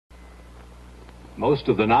Most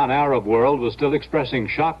of the non-Arab world was still expressing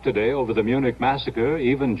shock today over the Munich massacre.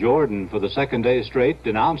 Even Jordan, for the second day straight,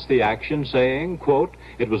 denounced the action, saying, quote,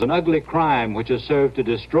 "It was an ugly crime which has served to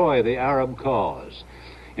destroy the Arab cause."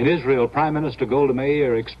 In Israel, Prime Minister Golda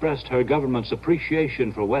Meir expressed her government's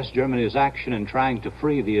appreciation for West Germany's action in trying to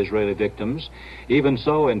free the Israeli victims. Even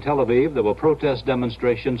so, in Tel Aviv, there were protest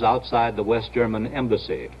demonstrations outside the West German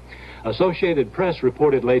embassy. Associated Press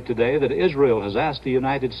reported late today that Israel has asked the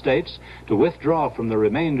United States to withdraw from the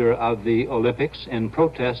remainder of the Olympics in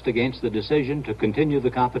protest against the decision to continue the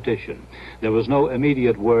competition. There was no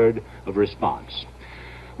immediate word of response.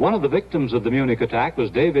 One of the victims of the Munich attack was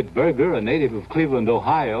David Berger, a native of Cleveland,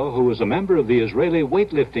 Ohio, who was a member of the Israeli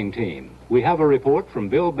weightlifting team. We have a report from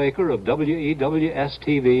Bill Baker of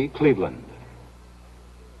WEWS-TV, Cleveland.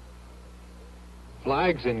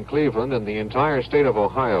 Flags in Cleveland and the entire state of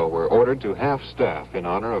Ohio were ordered to half-staff in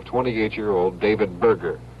honor of 28-year-old David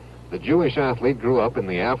Berger. The Jewish athlete grew up in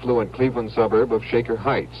the affluent Cleveland suburb of Shaker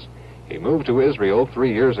Heights. He moved to Israel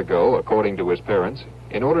 3 years ago, according to his parents,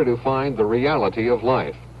 in order to find the reality of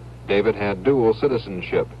life. David had dual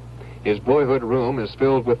citizenship. His boyhood room is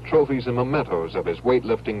filled with trophies and mementos of his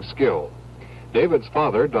weightlifting skill. David's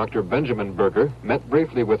father, Dr. Benjamin Berger, met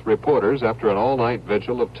briefly with reporters after an all-night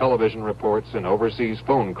vigil of television reports and overseas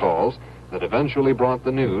phone calls that eventually brought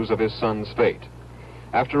the news of his son's fate.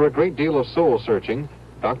 After a great deal of soul-searching,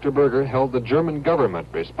 Dr. Berger held the German government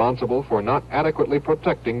responsible for not adequately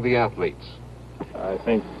protecting the athletes. I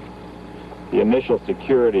think the initial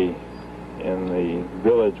security in the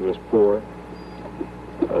village was poor.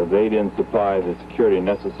 They didn't supply the security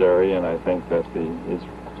necessary, and I think that the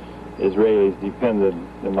Israelis depended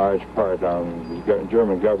in large part on the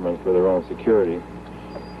German government for their own security.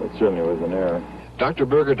 It certainly was an error. Dr.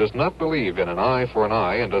 Berger does not believe in an eye for an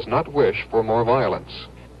eye and does not wish for more violence.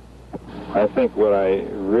 I think what I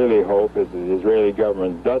really hope is that the Israeli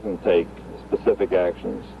government doesn't take specific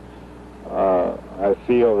actions. I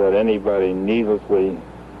feel that anybody needlessly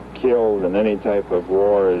killed in any type of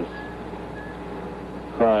war is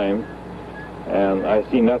crime, and I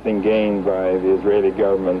see nothing gained by the Israeli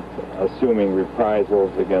government assuming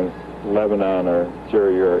reprisals against Lebanon or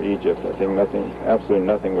Syria or Egypt. I think absolutely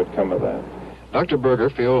nothing would come of that. Dr. Berger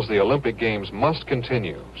feels the Olympic Games must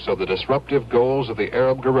continue so the disruptive goals of the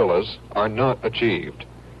Arab guerrillas are not achieved.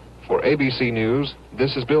 For ABC News,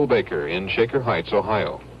 this is Bill Baker in Shaker Heights,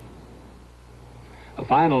 Ohio. A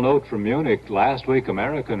final note from Munich. Last week,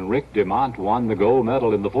 American Rick DeMont won the gold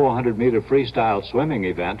medal in the 400-meter freestyle swimming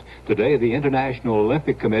event. Today, the International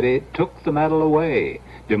Olympic Committee took the medal away.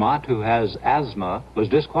 DeMont, who has asthma, was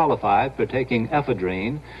disqualified for taking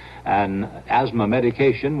ephedrine, an asthma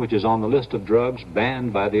medication which is on the list of drugs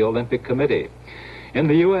banned by the Olympic Committee. In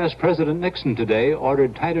the U.S., President Nixon today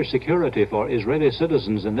ordered tighter security for Israeli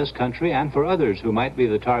citizens in this country and for others who might be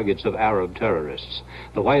the targets of Arab terrorists.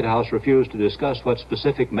 The White House refused to discuss what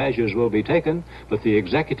specific measures will be taken, but the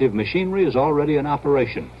executive machinery is already in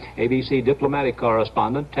operation. ABC diplomatic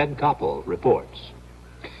correspondent Ted Koppel reports.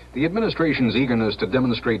 The administration's eagerness to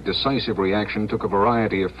demonstrate decisive reaction took a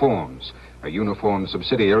variety of forms. A uniformed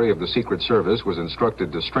subsidiary of the Secret Service was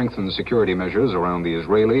instructed to strengthen security measures around the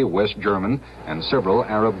Israeli, West German, and several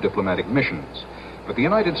Arab diplomatic missions. But the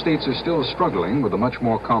United States is still struggling with the much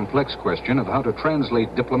more complex question of how to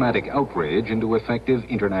translate diplomatic outrage into effective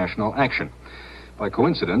international action. By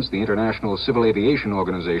coincidence, the International Civil Aviation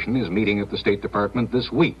Organization is meeting at the State Department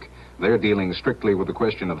this week. They're dealing strictly with the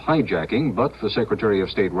question of hijacking, but for Secretary of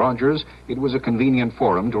State Rogers, it was a convenient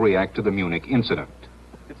forum to react to the Munich incident.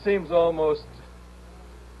 It seems almost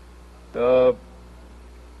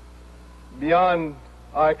beyond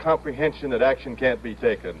our comprehension that action can't be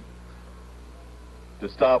taken to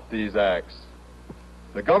stop these acts.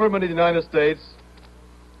 The government of the United States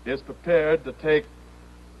is prepared to take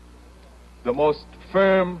the most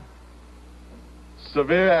firm,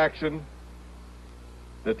 severe action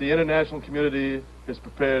that the international community is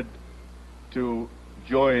prepared to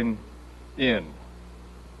join in.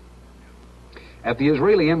 At the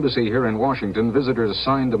Israeli embassy here in Washington, visitors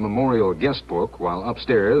signed a memorial guest book, while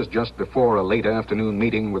upstairs, just before a late afternoon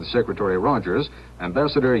meeting with Secretary Rogers,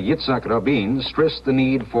 Ambassador Yitzhak Rabin stressed the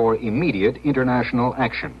need for immediate international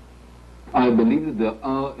action. I believe that there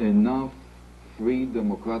are enough free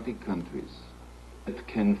democratic countries that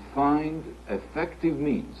can find effective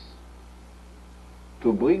means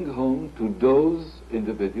to bring home to those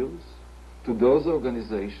individuals, to those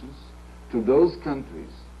organizations, to those countries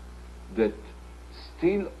that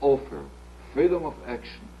still offer freedom of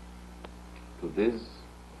action to these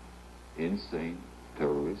insane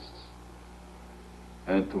terrorists,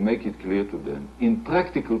 and to make it clear to them in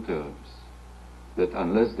practical terms that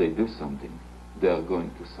unless they do something, they are going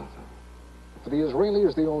to suffer. For the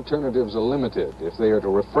Israelis, the alternatives are limited. If they are to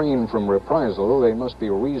refrain from reprisal, they must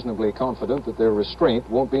be reasonably confident that their restraint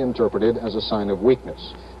won't be interpreted as a sign of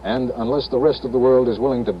weakness. And unless the rest of the world is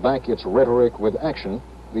willing to back its rhetoric with action,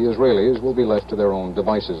 the Israelis will be left to their own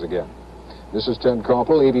devices again. This is Ted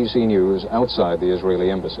Koppel, ABC News, outside the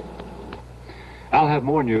Israeli embassy. I'll have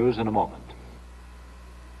more news in a moment.